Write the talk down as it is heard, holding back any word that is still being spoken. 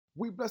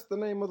We bless the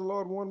name of the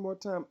Lord one more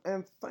time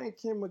and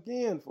thank Him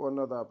again for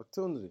another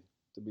opportunity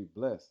to be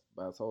blessed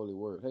by His holy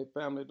word. Hey,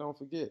 family, don't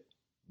forget,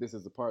 this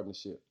is a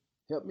partnership.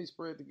 Help me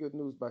spread the good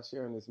news by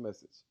sharing this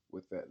message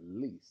with at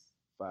least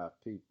 5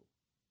 people.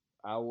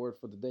 Our word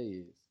for the day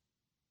is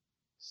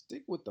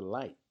stick with the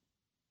light.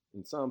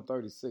 In Psalm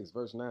 36,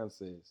 verse 9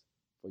 says,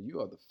 "For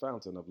you are the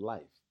fountain of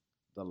life,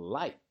 the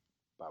light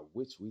by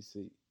which we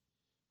see."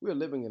 We are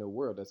living in a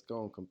world that's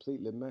gone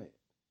completely mad.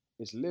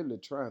 It's literally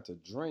trying to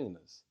drain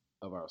us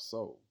of our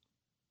soul.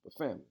 But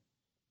family,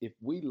 if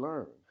we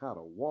learn how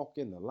to walk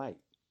in the light,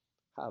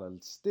 how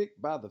to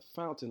stick by the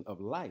fountain of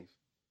life,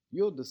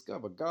 you'll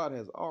discover God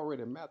has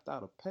already mapped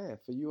out a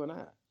path for you and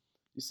I.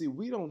 You see,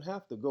 we don't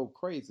have to go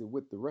crazy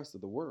with the rest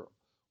of the world.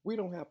 We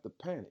don't have to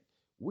panic.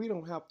 We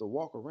don't have to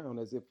walk around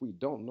as if we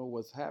don't know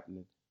what's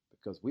happening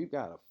because we've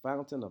got a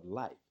fountain of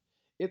life.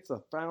 It's a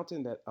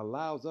fountain that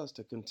allows us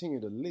to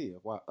continue to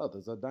live while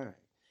others are dying.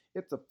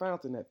 It's a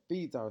fountain that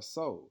feeds our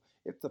soul.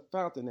 It's a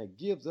fountain that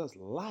gives us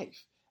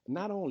life.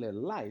 Not only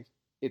life,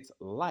 it's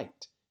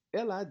light.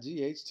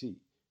 Light.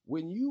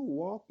 When you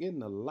walk in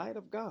the light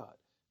of God,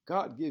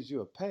 God gives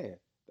you a path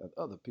that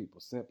other people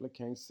simply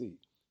can't see.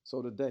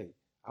 So today,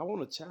 I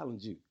want to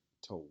challenge you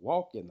to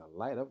walk in the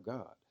light of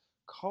God.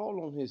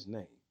 Call on His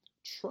name.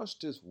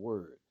 Trust His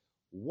word.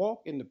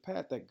 Walk in the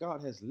path that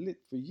God has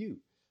lit for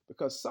you.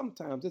 Because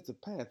sometimes it's a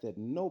path that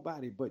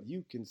nobody but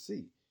you can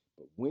see.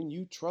 But when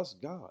you trust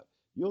God,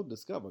 you'll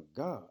discover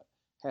God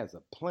has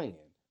a plan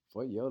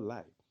for your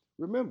life.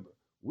 Remember,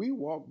 we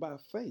walk by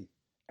faith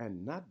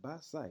and not by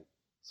sight.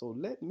 So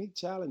let me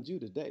challenge you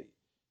today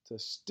to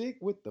stick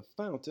with the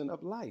fountain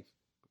of life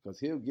because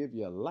He'll give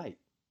you a light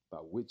by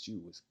which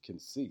you can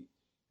see.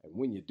 And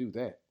when you do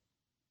that,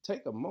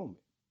 take a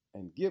moment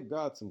and give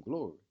God some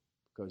glory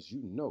because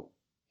you know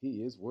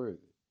He is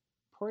worthy.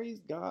 Praise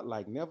God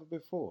like never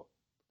before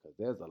because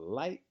there's a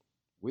light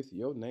with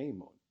your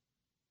name on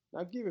it.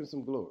 Now give Him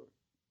some glory.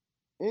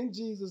 In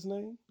Jesus'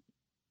 name,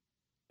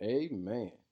 amen.